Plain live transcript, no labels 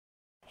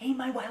Hey,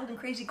 my wild and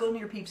crazy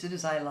golden ear peeps, it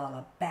is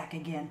Lala back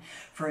again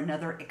for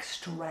another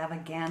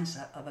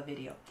extravaganza of a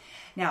video.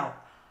 Now,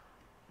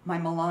 my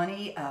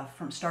Milani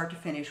from start to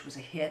finish was a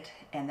hit,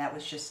 and that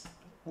was just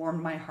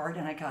warmed my heart,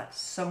 and I got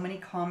so many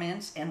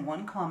comments, and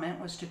one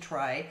comment was to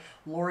try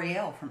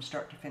L'Oreal from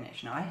start to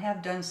finish. Now, I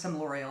have done some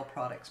L'Oreal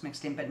products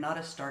mixed in, but not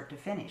a start to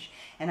finish,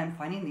 and I'm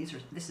finding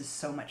this is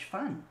so much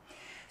fun.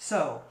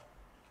 So,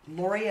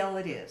 L'Oreal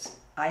it is.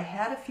 I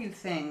had a few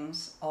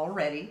things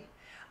already.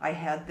 I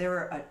had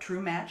their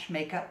True Match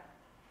makeup,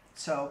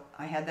 so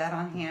I had that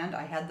on hand.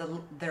 I had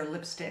their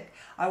lipstick.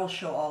 I will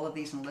show all of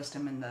these and list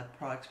them in the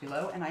products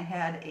below. And I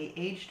had a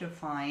Age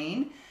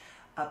Defying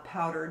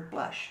powdered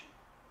blush.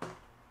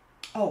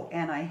 Oh,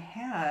 and I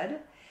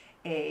had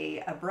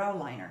a brow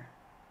liner,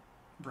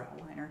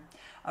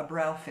 a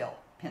brow fill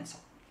pencil.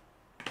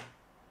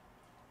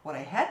 What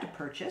I had to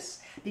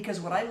purchase, because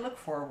what I look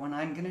for when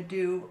I'm going to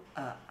do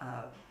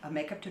a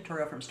makeup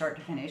tutorial from start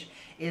to finish,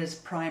 is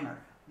primer.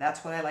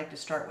 That's what I like to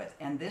start with.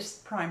 And this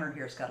primer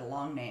here has got a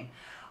long name.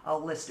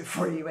 I'll list it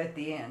for you at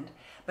the end.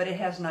 But it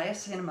has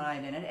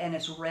niacinamide in it, and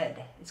it's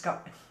red.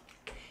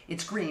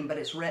 It's green, but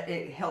it's red.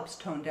 It helps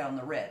tone down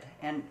the red.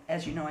 And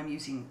as you know, I'm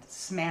using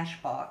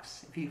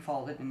Smashbox, if you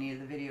followed any of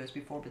the videos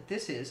before. But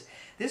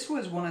this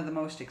was one of the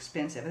most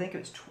expensive. I think it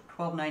was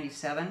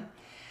 $12.97.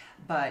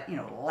 But, you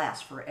know, it'll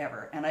last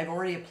forever. And I've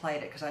already applied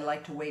it because I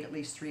like to wait at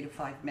least 3 to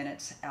 5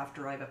 minutes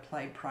after I've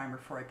applied primer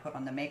before I put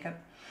on the makeup.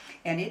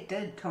 And it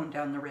did tone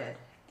down the red.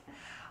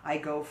 I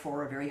go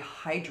for a very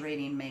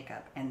hydrating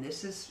makeup. And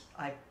this is,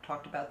 I've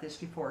talked about this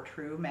before,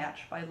 True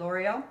Match by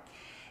L'Oreal.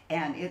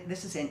 And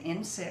this is an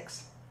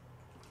N6.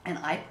 And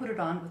I put it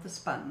on with a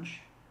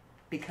sponge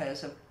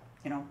because of,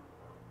 you know,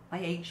 my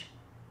age.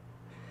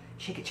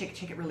 Shake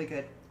it really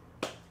good.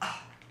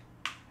 Ah.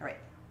 All right.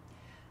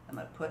 I'm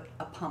going to put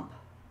a pump.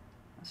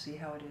 See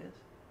how it is?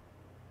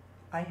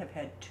 I have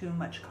had too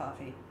much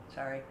coffee.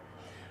 Sorry.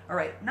 All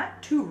right,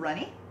 not too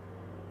runny.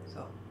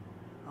 So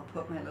I'll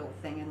put my little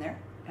thing in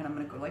there, and I'm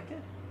going to go like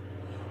this.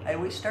 I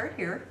always start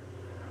here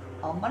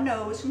on my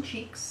nose and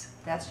cheeks.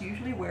 That's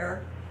usually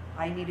where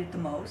I need it the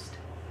most.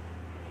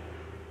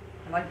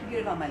 I like to get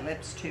it on my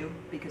lips too,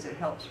 because it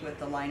helps with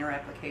the liner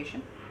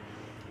application.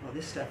 Well,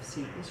 this stuff,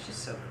 see, it's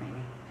just so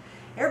creamy.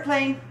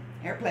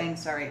 Airplane,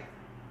 sorry.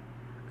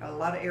 Got a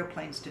lot of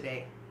airplanes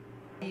today.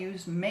 I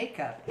use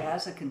makeup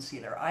as a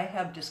concealer. I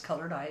have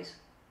discolored eyes,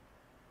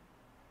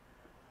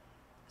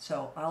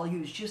 so I'll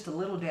use just a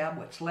little dab,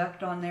 what's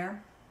left on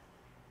there.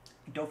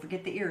 Don't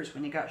forget the ears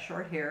when you got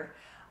short hair.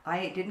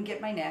 I didn't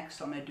get my neck,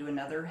 so I'm going to do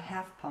another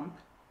half pump,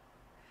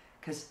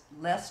 because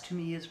less to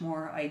me is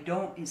more.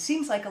 It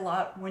seems like a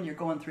lot when you're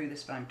going through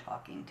this, but I'm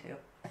talking too.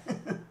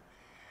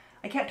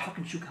 I can't talk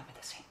and chew gum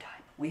at the same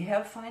time. We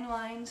have fine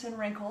lines and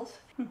wrinkles.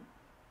 What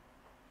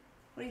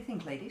do you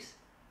think, ladies?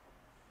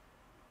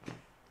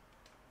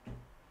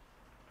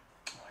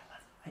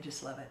 I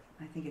just love it.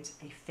 I think it's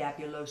a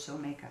fabuloso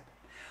makeup.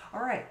 All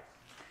right,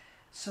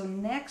 so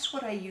next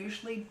what I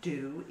usually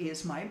do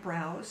is my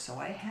brows. So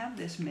I have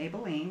this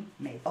Maybelline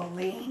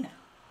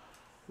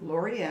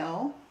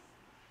L'Oreal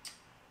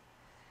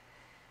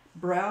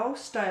Brow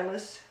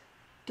Stylist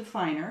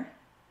Definer,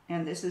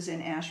 and this is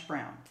in ash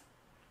brown.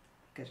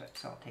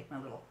 So I'll take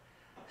my little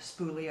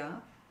spoolie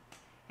off.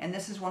 And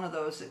this is one of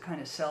those that kind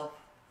of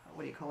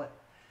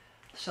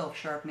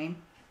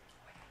self-sharpening.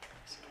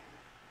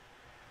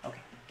 Okay.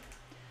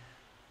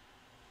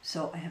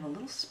 So I have a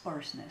little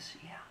sparseness,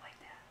 yeah, like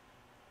that.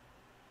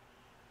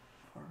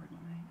 Forward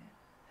line.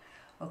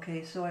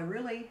 Okay, so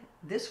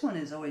this one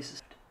is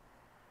always,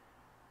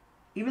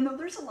 even though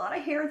there's a lot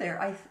of hair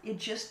there,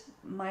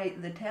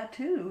 the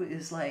tattoo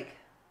is like,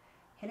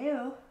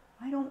 hello,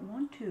 I don't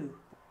want to.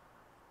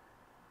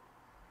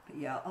 But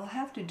yeah, I'll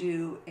have to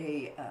do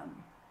a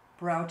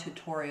brow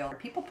tutorial.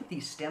 People put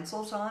these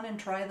stencils on and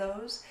try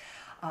those.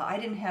 I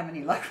didn't have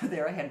any luck with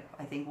there. I had,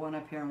 I think, one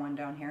up here and one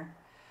down here.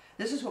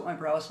 This is what my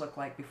brows looked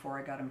like before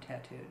I got them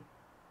tattooed.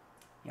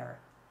 Yar,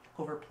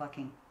 over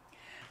plucking.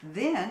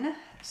 Then,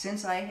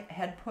 since I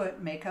had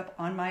put makeup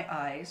on my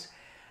eyes,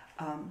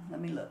 let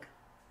me look.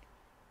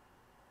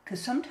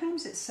 Because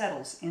sometimes it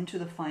settles into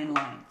the fine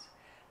lines.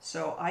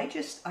 So I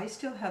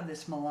still have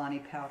this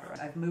Milani powder.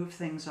 I've moved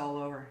things all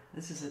over.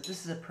 This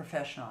is a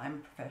professional. I'm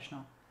a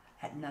professional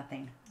at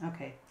nothing.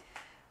 Okay,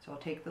 so I'll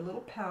take the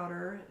little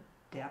powder,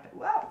 dab it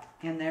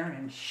in there,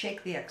 and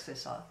shake the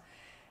excess off,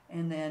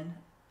 and then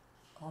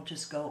I'll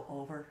just go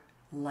over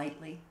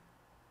lightly,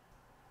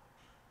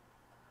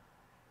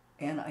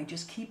 and I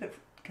just keep it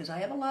because I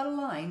have a lot of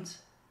lines.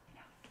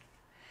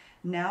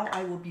 Now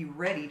I will be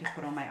ready to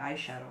put on my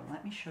eyeshadow.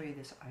 Let me show you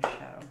this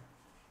eyeshadow.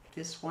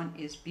 This one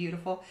is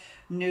beautiful.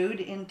 Nude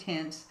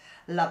Intense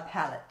La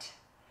Palette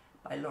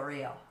by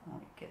L'Oreal. Oh,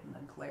 you're getting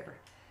the glare.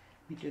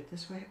 Let me do it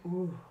this way.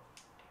 Ooh.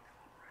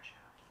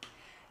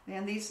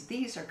 And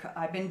these are,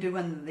 I've been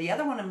doing, the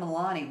other one in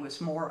Milani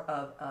was more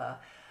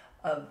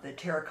of the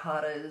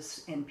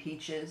terracottas and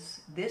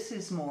peaches. This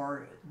is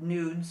more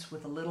nudes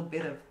with a little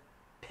bit of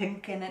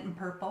pink in it and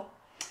purple.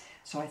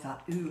 So I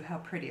thought, ooh, how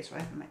pretty. So I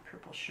have my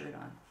purple shirt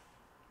on.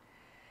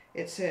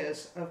 It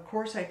says, of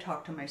course I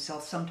talk to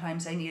myself.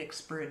 Sometimes I need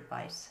expert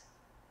advice.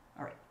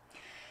 All right.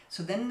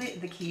 So then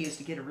the key is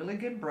to get a really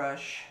good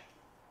brush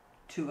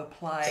to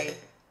apply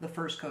the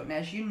first coat. And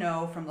as you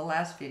know from the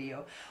last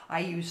video, I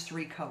use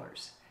 3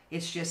 colors.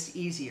 It's just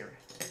easier.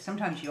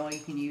 Sometimes you only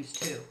can use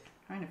 2. I'm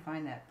trying to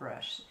find that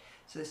brush.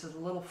 So this is a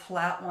little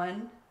flat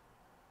one.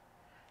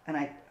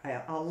 And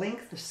I'll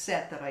link the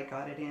set that I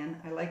got it in.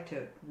 I like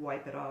to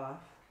wipe it off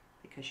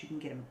because you can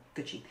get them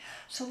Gucci.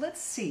 So let's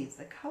see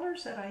the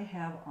colors that I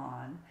have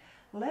on.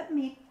 Let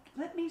me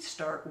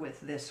start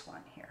with this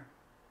one here.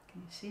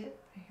 Can you see it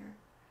right here?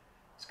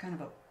 It's kind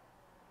of a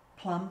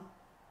plum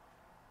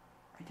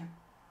right there.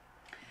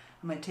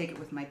 I'm going to take it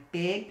with my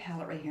big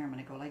palette right here. I'm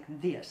going to go like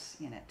this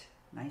in it.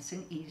 Nice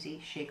and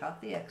easy. Shake off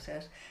the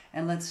excess.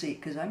 And let's see,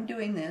 because I'm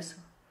doing this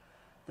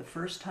the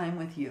first time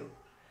with you.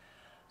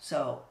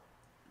 So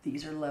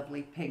these are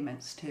lovely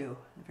pigments too.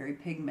 They're very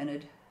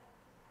pigmented.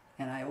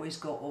 And I always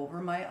go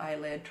over my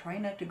eyelid. Try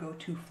not to go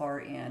too far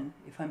in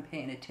if I'm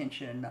paying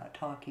attention and not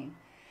talking.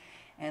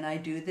 And I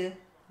do the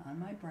on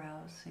my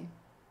brows. See?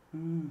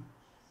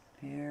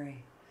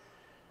 Very.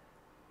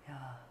 Yeah.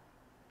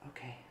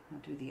 Okay. I'll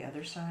do the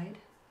other side.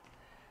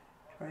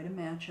 Try to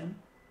match them.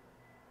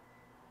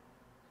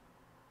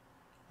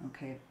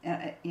 Okay.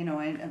 And, you know,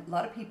 and a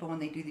lot of people when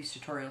they do these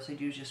tutorials, they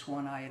do just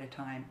one eye at a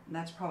time. And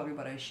that's probably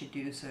what I should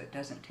do so it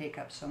doesn't take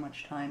up so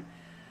much time.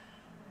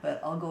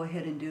 But I'll go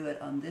ahead and do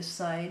it on this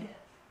side.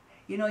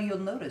 You know, you'll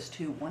notice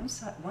too,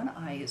 one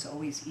eye is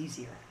always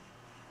easier.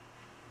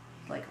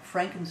 Like a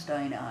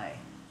Frankenstein eye.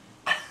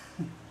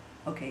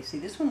 Okay, see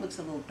this one looks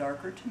a little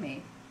darker to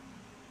me.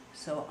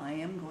 So I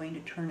am going to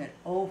turn it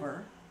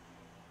over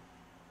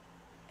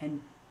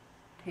and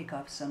take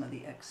off some of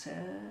the excess.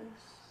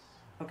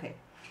 Okay,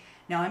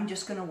 now I'm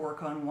just going to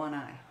work on one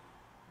eye.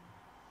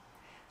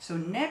 So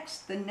the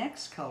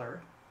next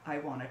color I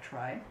want to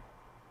try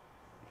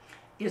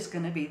is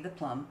going to be the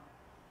plum,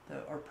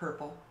 or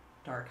purple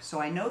dark. So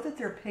I know that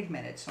they're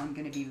pigmented, so I'm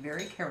going to be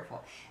very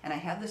careful. And I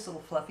have this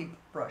little fluffy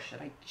brush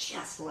that I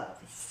just love.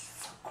 It's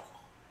so cool.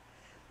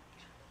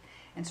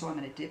 And so I'm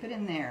going to dip it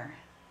in there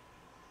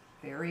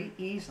very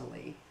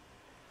easily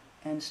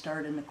and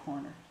start in the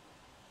corner.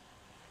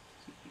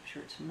 So make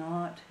sure it's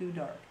not too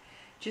dark.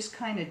 Just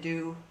kind of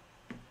do,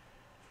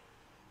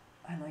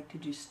 I like to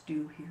just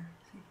do here.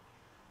 See?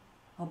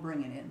 I'll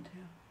bring it in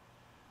too.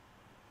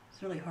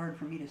 It's really hard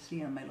for me to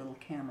see on my little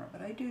camera,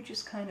 but I do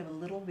just kind of a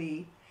little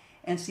V.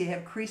 And see, I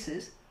have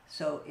creases,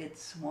 so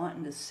it's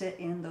wanting to sit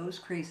in those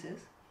creases.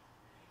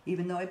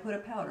 Even though I put a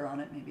powder on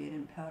it, maybe I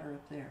didn't powder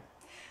up there.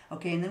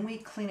 Okay, and then we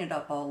clean it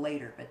up all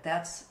later, but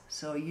that's,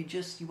 so you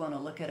want to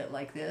look at it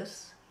like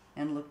this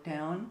and look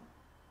down.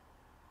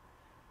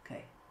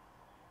 Okay,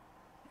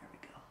 there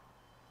we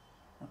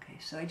go. Okay,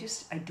 so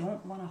I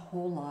don't want a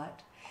whole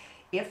lot.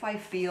 If I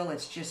feel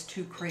it's just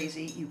too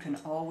crazy, you can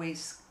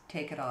always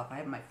take it off. I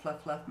have my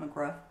Fluff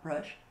McGruff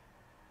brush,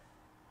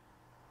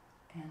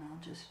 and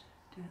I'll just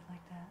do it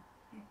like that.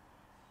 Okay.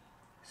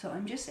 So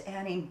I'm just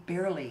adding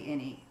barely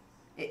any,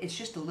 it's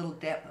just a little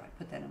depth. I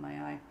put that in my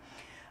eye.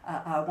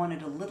 I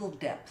wanted a little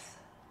depth.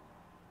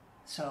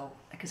 So,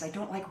 because I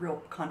don't like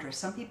real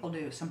contrast. Some people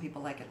do. Some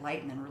people like it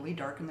light and then really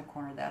dark in the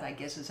corner. That, I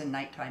guess, is a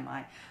nighttime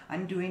eye.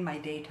 I'm doing my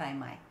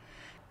daytime eye.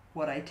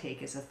 What I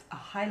take is a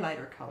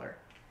highlighter color.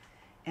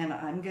 And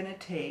I'm going to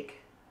take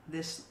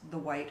the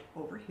white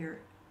over here,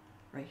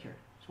 right here.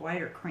 It's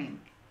white or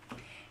cream.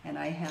 And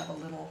I have a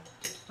little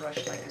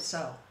brush like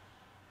so.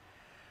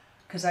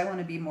 Because I want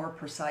to be more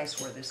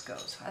precise where this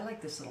goes. I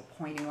like this little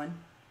pointy one.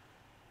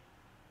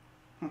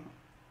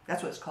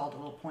 That's what it's called, a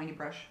little pointy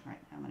brush. All right,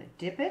 I'm going to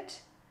dip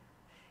it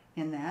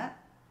in that,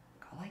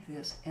 go like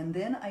this, and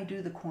then I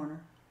do the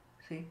corner.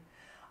 See,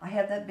 I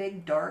have that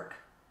big dark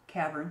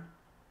cavern.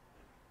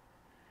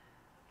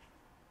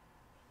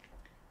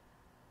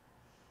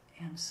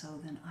 And so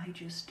then I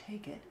just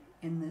take it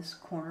in this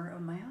corner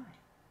of my eye.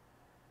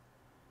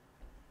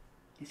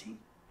 You see?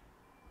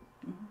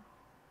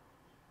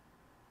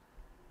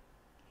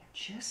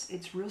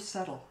 It's real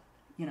subtle,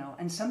 you know,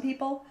 and some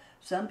people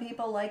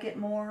like it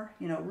more,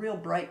 you know, real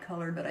bright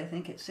colored, but I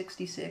think it's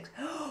 66,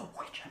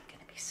 which I'm going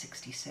to be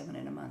 67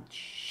 in a month.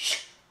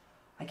 Shh.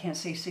 I can't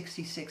say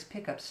 66,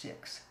 pick up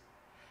 6.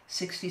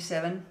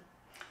 67,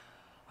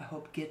 I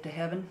hope to get to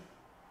heaven.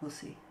 We'll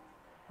see.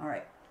 All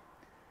right.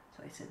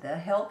 So I said that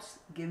helps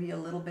give you a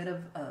little bit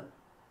of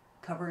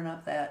covering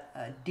up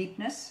that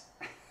deepness,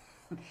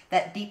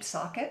 that deep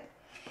socket.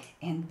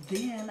 And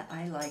then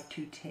I like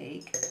to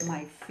take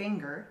my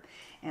finger,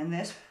 and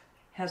this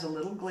has a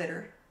little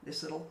glitter,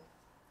 this little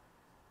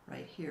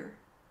right here.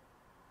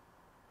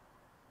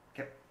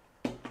 Okay.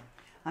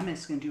 I'm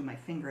just going to do my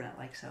finger in it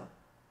like so.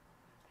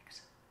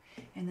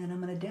 And then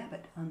I'm going to dab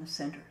it on the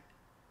center.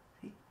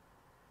 See?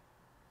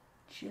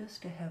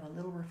 Just to have a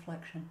little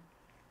reflection.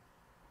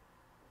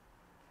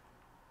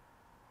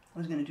 I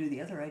was going to do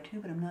the other eye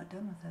too, but I'm not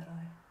done with that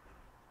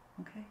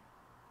eye. Okay.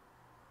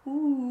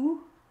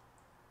 Ooh.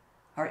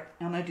 All right,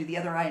 now I'm going to do the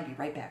other eye and be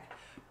right back.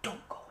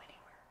 Don't go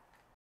anywhere.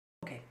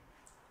 Okay,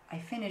 I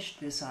finished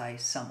this eye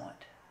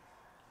somewhat.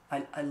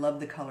 I love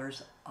the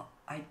colors.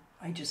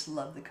 I just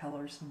love the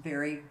colors.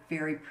 Very,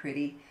 very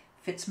pretty.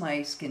 Fits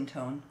my skin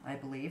tone, I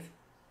believe.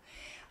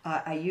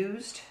 I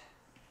used,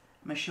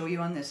 I'm going to show you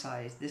on this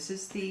eye. This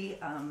is the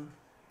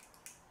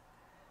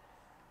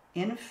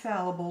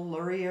infallible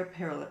Loreal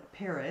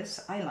Paris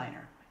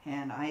eyeliner.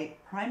 And I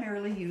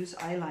primarily use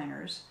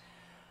eyeliners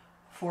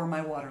for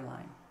my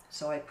waterline.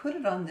 So I put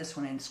it on this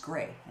one, and it's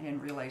gray. I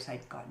didn't realize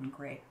I'd gotten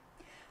gray.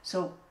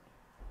 So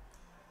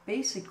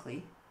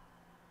basically,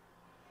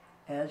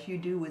 as you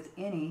do with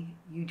any,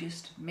 you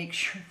just make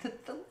sure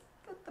that the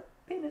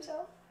pin is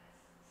out.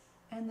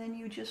 And then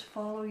you just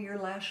follow your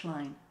lash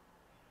line.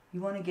 You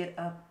want to get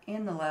up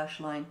in the lash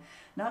line,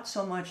 not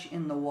so much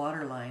in the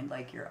waterline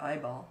like your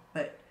eyeball,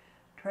 but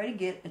try to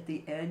get at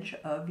the edge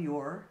of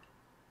your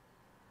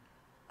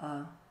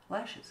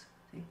lashes.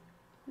 See?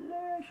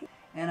 Lashes.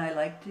 And I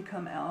like to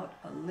come out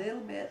a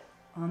little bit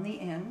on the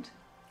end.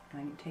 I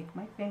can take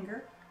my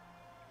finger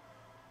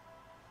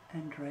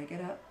and drag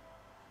it up.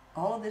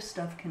 All of this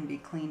stuff can be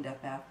cleaned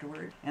up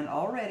afterward. And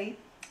already,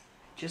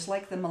 just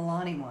like the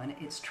Milani one,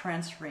 it's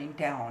transferring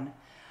down,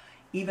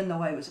 even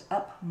though I was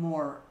up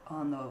more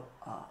on the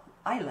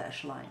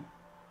eyelash line.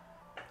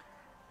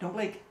 Don't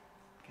blink.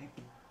 Okay.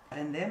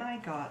 And then I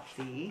got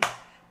the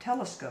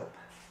telescope,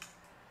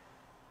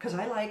 because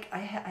I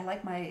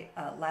like my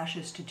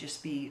lashes to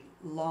just be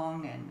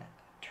long and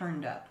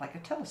turned up like a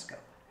telescope.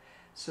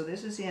 So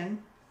this is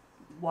in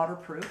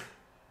waterproof.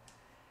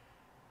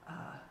 Let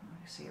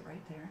me see it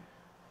right there.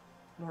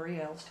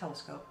 L'Oreal's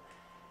telescope.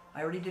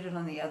 I already did it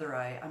on the other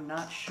eye. I'm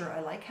not sure.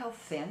 I like how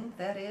thin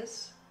that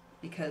is,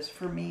 because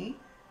for me,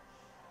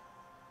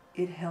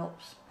 it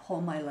helps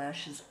pull my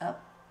lashes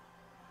up.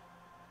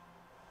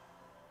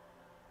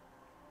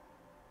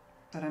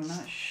 But I'm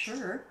not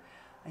sure.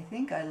 I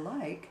think I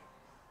like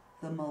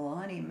the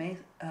Milani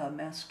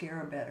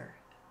mascara better.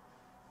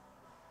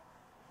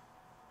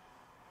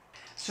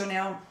 So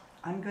now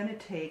I'm going to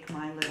take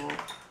my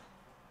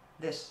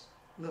this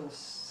little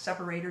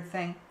separator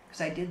thing,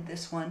 because I did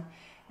this one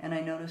and I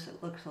notice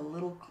it looks a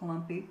little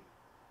clumpy.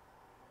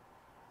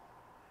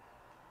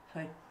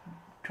 So I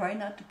try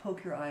not to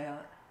poke your eye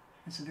out.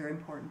 That's a very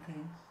important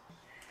thing.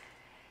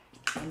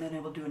 And then I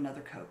will do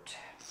another coat.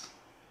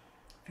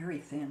 Very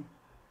thin.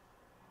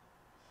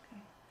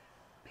 Okay.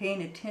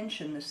 Paying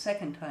attention the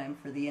second time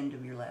for the end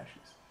of your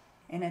lashes.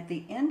 And at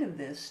the end of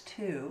this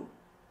too,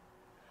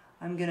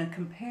 I'm going to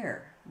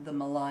compare the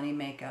Milani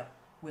makeup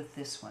with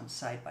this one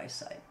side by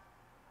side.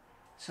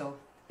 So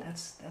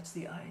that's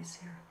the eyes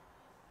here.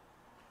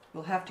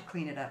 We'll have to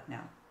clean it up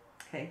now.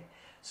 Okay.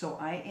 So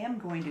I am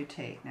going to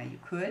take, now you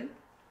could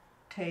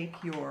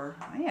take your,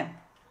 I'm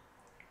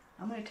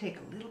going to take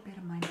a little bit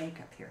of my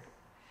makeup here.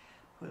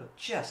 Put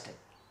just a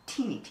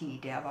teeny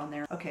dab on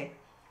there. Okay,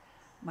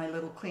 my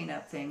little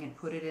cleanup thing, and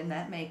put it in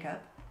that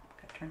makeup.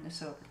 I've got to turn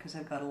this over because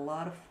I've got a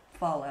lot of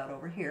fallout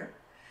over here.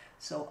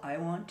 So I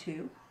want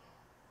to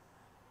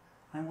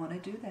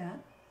do that,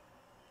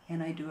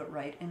 and I do it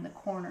right in the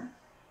corner.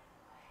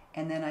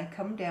 And then I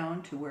come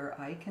down to where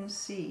I can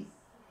see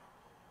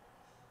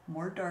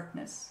more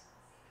darkness.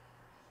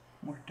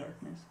 More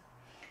darkness.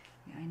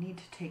 Yeah, I need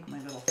to take my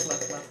little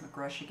fluff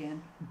brush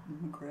again.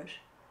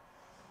 Brush.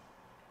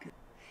 Good.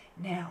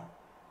 Now,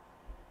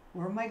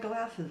 where my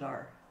glasses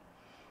are.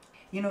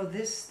 You know,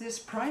 this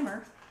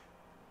primer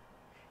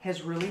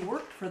has really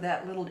worked for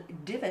that little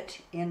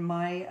divot in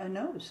my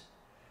nose,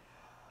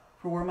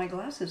 for where my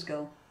glasses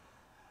go.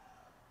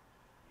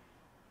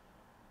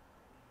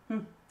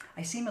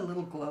 I seem a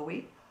little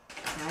glowy.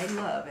 I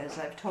love, as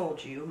I've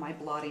told you, my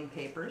blotting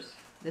papers.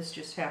 This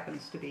just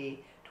happens to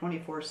be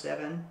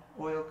 24/7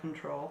 oil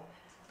control.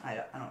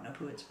 I don't know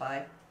who it's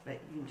by, but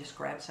you can just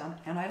grab some.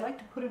 And I like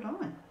to put it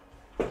on.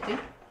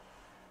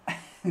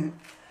 See?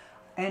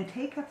 And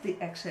take up the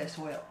excess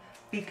oil,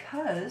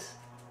 because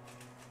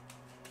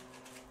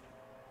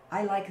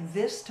I like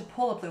this to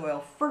pull up the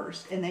oil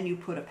first, and then you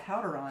put a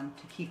powder on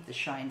to keep the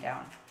shine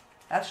down.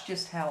 That's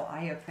just how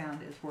I have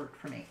found it's worked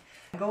for me.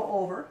 I go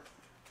over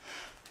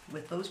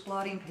with those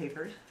blotting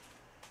papers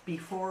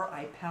before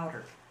I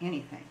powder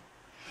anything.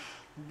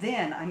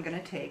 Then I'm going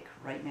to take,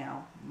 right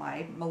now,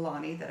 my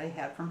Milani that I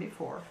had from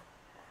before,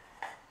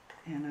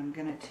 and I'm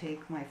going to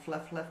take my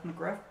Fluff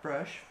McGruff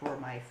brush for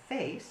my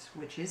face,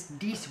 which is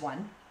this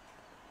one,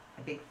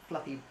 a big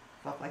fluffy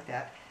fluff like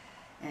that,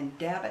 and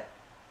dab it,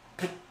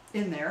 put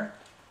in there,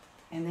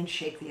 and then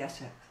shake the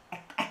essence.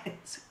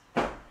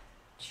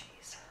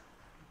 Jeez.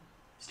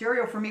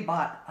 Stereo for me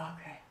bot.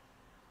 Okay.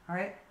 All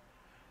right.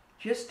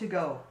 Just to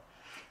go.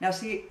 Now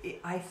see,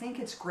 I think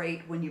it's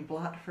great when you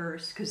blot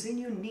first, because then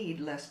you need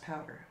less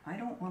powder. I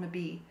don't want to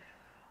be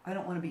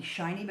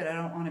shiny, but I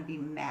don't want to be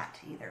matte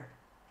either.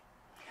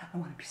 I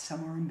want to be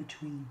somewhere in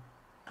between.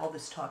 All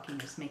this talking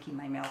is making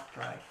my mouth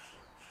dry.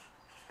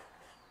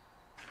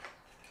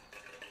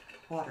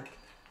 Water,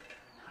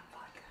 not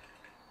vodka.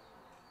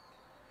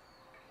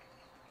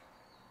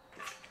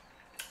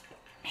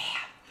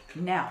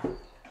 Man. Now,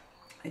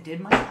 I did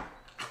my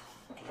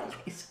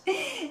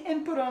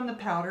and put on the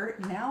powder.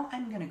 Now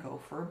I'm going to go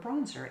for a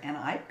bronzer, and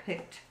I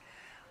picked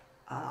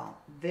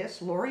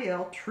this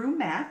L'Oreal True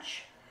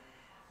Match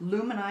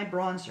Lumini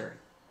Bronzer,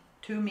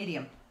 2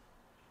 medium.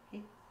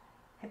 Hey,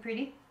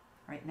 pretty.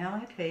 All right, now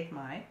I take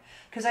my,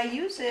 because I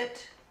use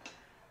it,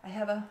 I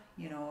have a,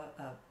 you know,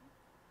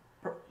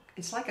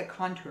 it's like a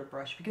contour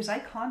brush because I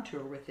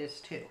contour with this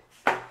too.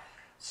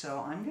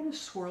 So I'm going to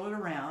swirl it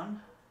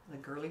around the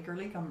girly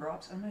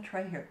gumdrops. I'm going to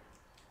try here.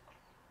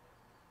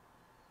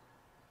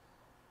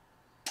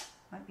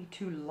 Might be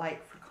too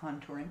light for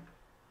contouring.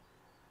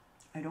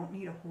 I don't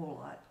need a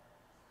whole lot.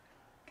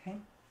 Okay?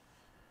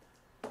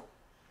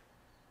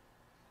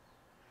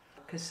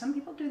 Because some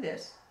people do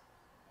this.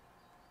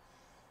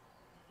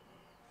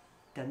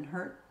 Doesn't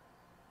hurt.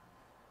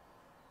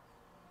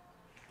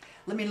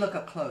 Let me look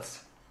up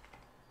close.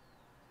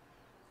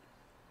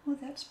 Oh,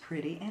 that's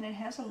pretty, and it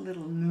has a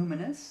little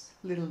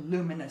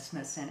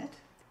luminousness in it.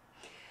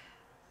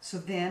 So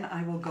then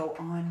I will go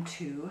on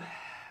to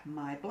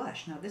my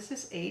blush. Now this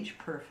is Age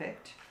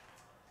Perfect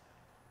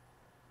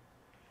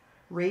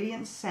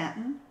Radiant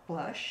Satin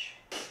Blush.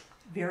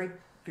 Very,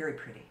 very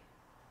pretty,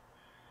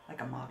 like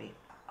a mauve.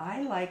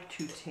 I like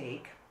to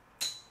take,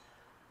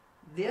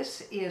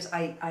 this is,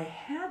 I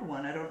had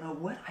one, I don't know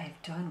what I've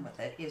done with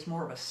it, is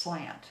more of a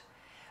slant.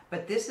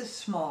 But this is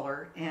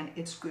smaller and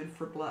it's good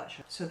for blush.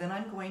 So then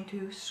I'm going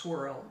to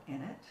swirl in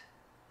it.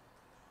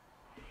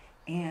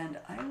 And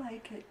I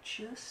like it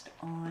just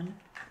on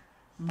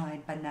my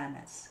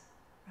bananas,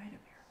 right up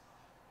here.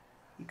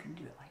 You can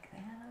do it like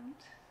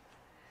that.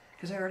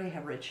 Because I already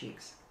have red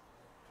cheeks.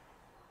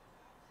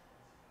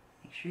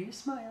 Make sure you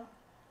smile.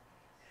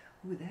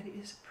 Ooh, that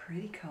is a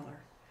pretty color.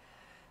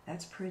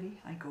 That's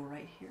pretty. I go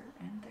right here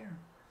and there.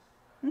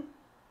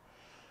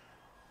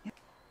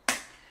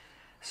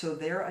 So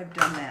there, I've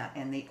done that,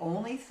 and the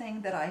only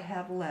thing that I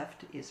have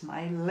left is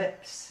my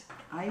lips.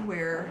 I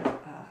wear,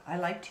 I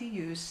like to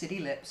use City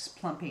Lips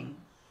plumping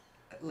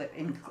lip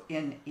in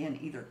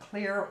either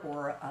clear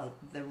or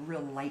the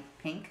real light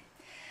pink.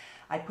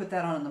 I put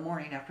that on in the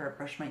morning after I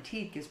brush my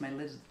teeth, gives my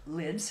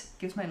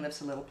gives my lips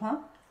a little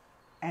plump,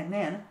 and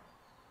then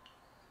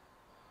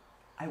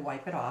I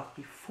wipe it off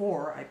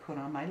before I put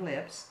on my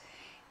lips.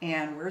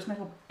 And where's my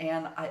little,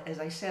 and as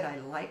I said, I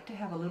like to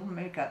have a little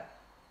makeup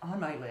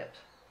on my lips,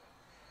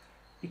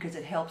 because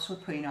it helps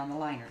with putting on the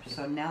liner.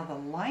 So now the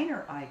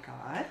liner I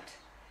got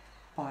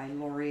by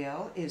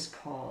L'Oreal is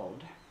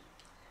called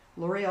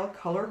L'Oreal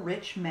Color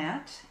Rich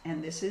Matte,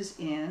 and this is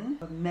in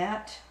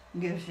matte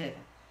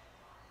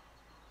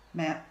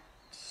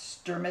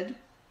stermind.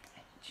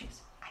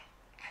 Jeez,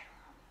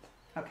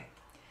 okay.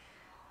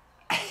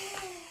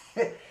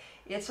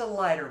 It's a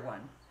lighter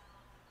one.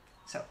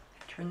 So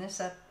turn this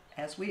up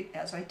as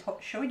I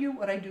showed you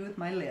what I do with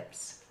my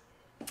lips.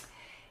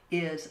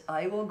 Is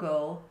I will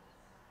go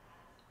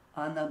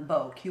on the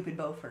bow, Cupid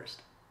bow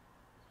first.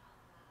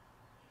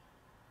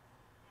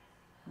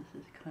 This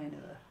is kind of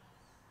a, I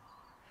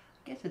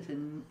guess it's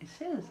in, it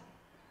says,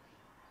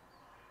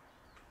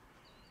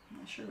 I'm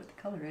not sure what the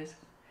color is.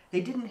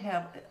 They didn't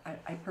have,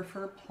 I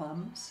prefer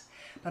plums,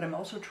 but I'm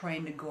also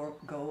trying to go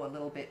a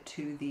little bit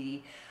to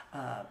the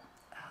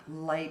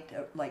light,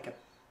 like a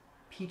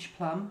peach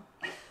plum,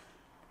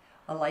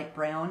 a light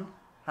brown.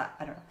 I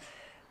don't know.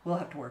 We'll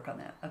have to work on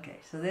that. Okay,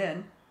 so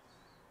then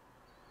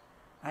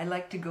I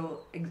like to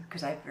go,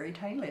 because I have very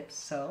tiny lips,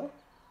 so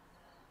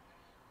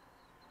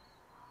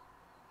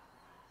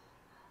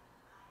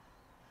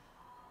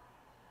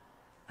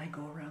I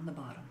go around the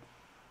bottom.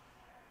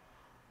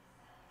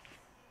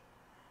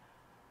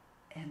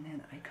 And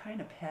then I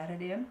kind of pat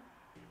it in.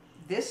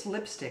 This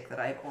lipstick that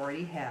I've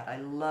already had, I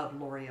love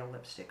L'Oreal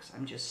lipsticks.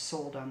 I'm just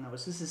sold on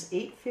those. This is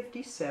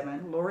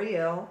 $8.57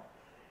 L'Oreal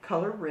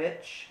Color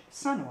Rich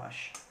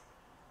Sunwash.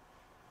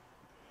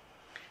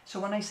 So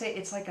when I say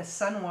it's like a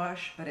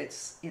sunwash, but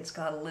it's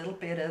got a little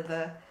bit of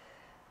the,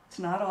 it's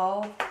not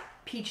all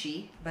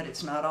peachy, but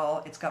it's not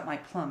all, it's got my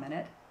plum in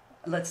it.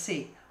 Let's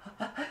see.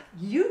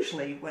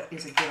 Usually what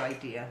is a good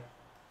idea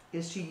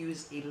is to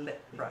use a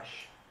lip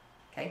brush,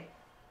 okay?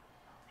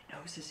 My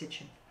nose is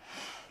itching.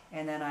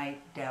 And then I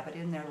dab it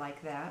in there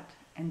like that,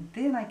 and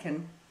then I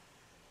can,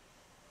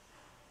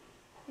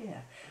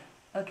 yeah.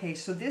 Okay,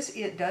 so this,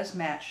 it does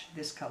match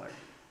this color.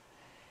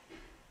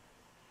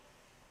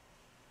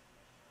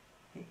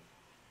 And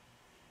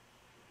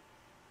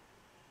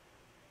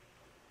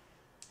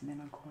then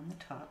I'll go on the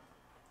top.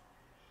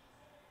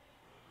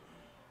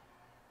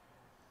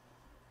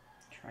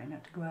 Try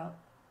not to go out.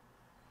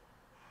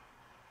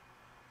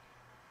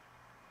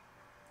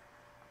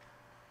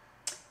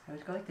 I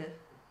always go like this.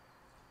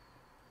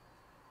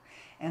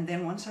 And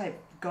then once I've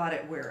got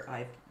it where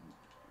I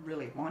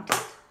really want it,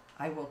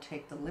 I will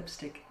take the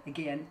lipstick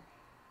again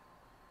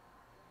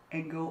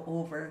and go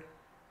over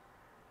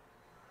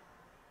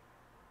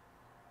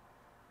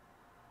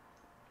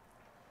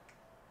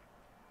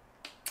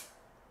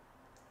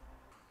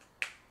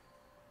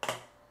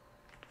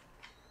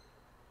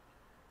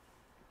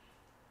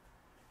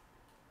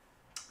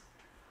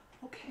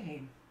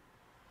Okay,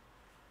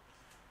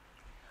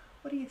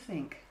 what do you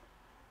think?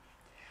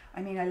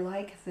 I mean, I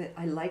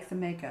like the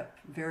makeup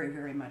very,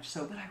 very much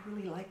so, but I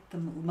really like the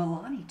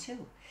Milani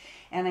too.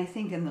 And I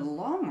think in the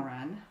long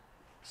run,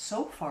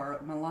 so far,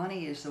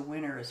 Milani is the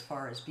winner as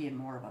far as being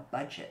more of a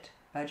budget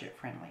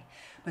friendly.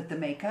 But the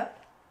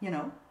makeup, you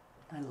know,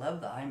 I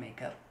love the eye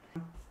makeup.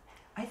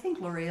 I think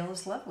L'Oreal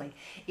is lovely.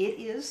 It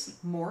is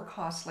more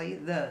costly.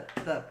 The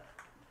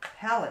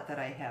palette that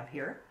I have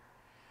here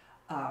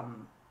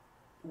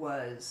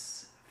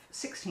was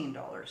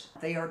 $16.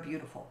 They are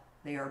beautiful.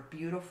 They are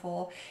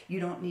beautiful. You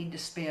don't need to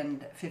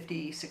spend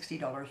 $50,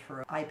 $60 for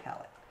an eye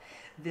palette.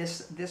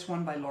 This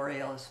one by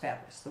L'Oreal is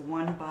fabulous. The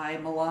one by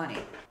Milani,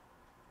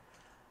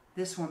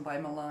 this one by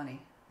Milani,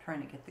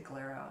 trying to get the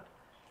glare out,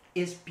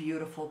 is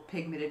beautiful,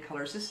 pigmented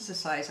colors. This is the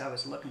size I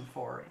was looking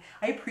for.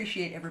 I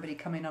appreciate everybody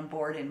coming on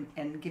board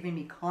and giving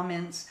me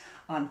comments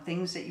on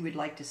things that you would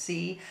like to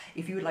see.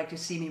 If you would like to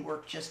see me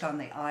work just on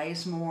the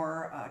eyes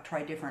more,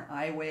 try different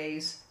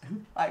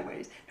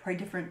try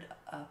different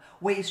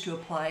ways to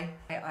apply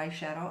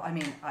eyeshadow. I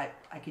mean, I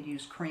could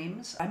use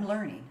creams. I'm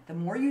learning. The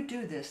more you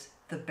do this,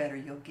 the better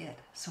you'll get.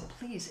 So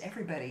please,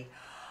 everybody,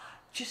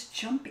 just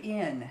jump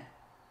in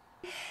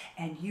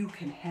and you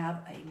can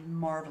have a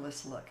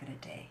marvelous look in a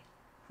day.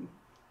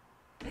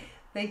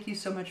 Thank you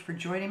so much for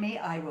joining me.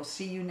 I will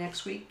see you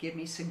next week. Give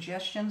me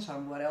suggestions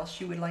on what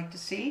else you would like to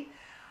see.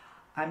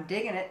 I'm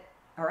digging it.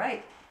 All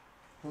right.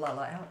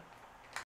 Lala out.